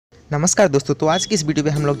नमस्कार दोस्तों। तो आज की इस वीडियो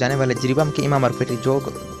में हम लोग जाने वाले जिरीबाम के इमा मार्केट जो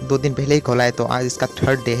 2 दिन पहले ही खोला है। तो आज इसका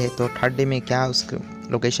थर्ड डे है। तो थर्ड डे में क्या उसका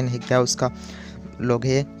लोकेशन है, क्या उसका लोग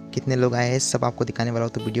है, कितने लोग आए हैं, सब आपको दिखाने वाला हो।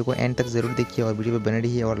 तो वीडियो को एंड तक ज़रूर देखिए और वीडियो पे बने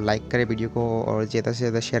रहिए और लाइक करें वीडियो को और ज़्यादा से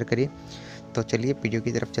ज़्यादा शेयर करिए। तो चलिए वीडियो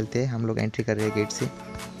की तरफ चलते हैं। हम लोग एंट्री कर रहे हैं गेट से।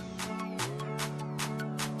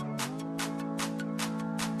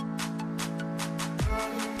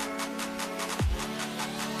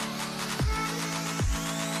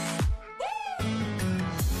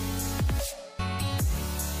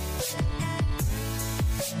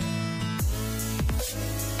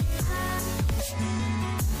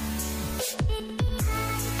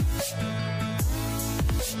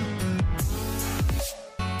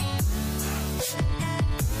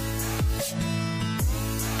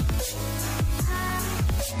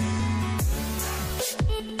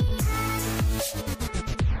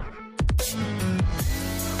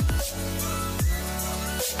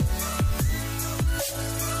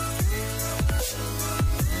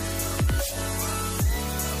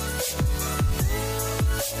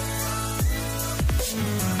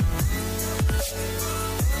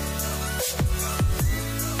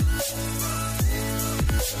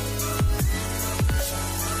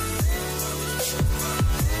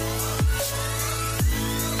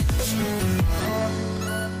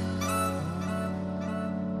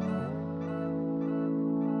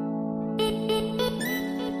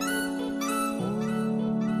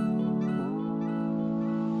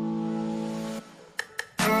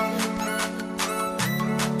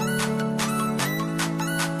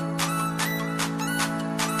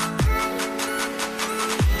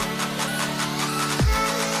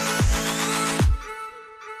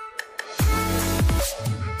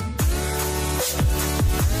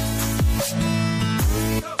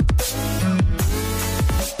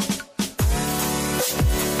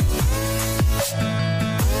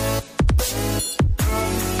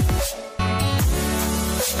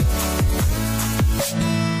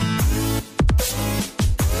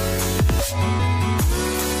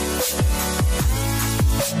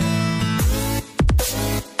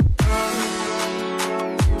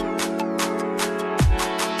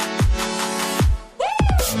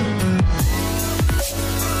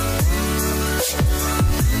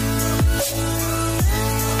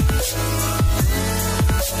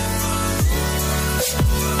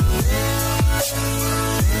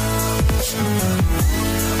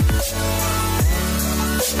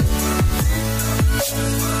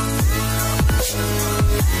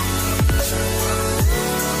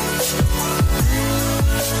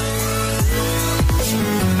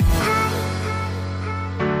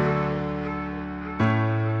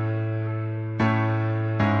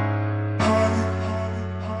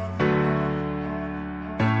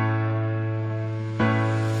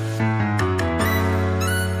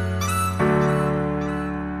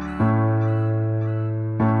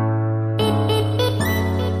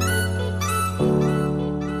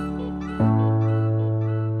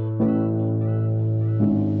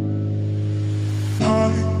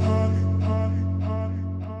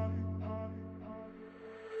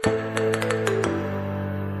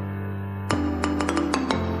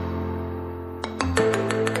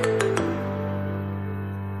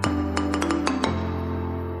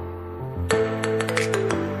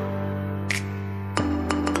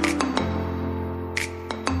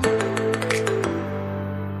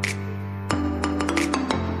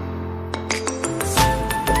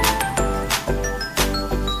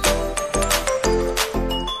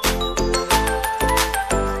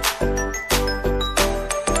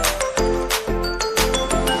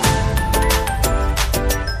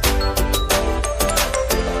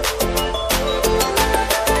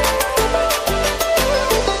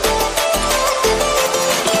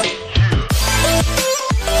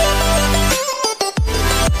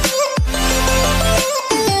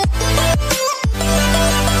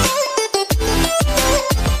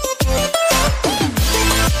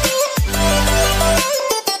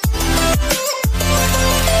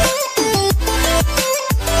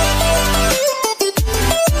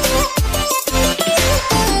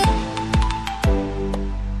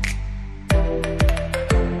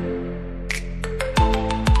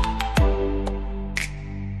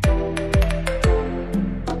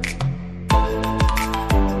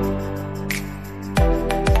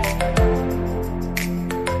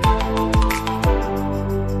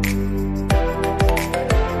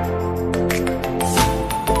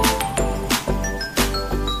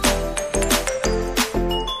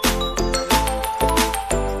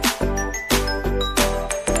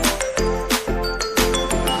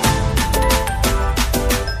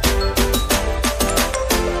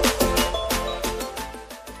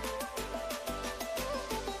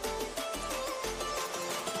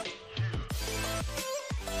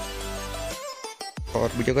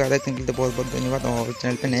 और वीडियो को ज़्यादा देखने के लिए तो बहुत बहुत धन्यवाद। और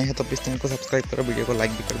चैनल पे नए हैं तो प्लीज़ चैनल को सब्सक्राइब करो, वीडियो को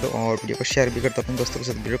लाइक भी कर दो और वीडियो को शेयर भी कर दो अपने दोस्तों के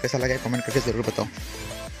साथ। वीडियो कैसा लगा कमेंट करके ज़रूर बताओ।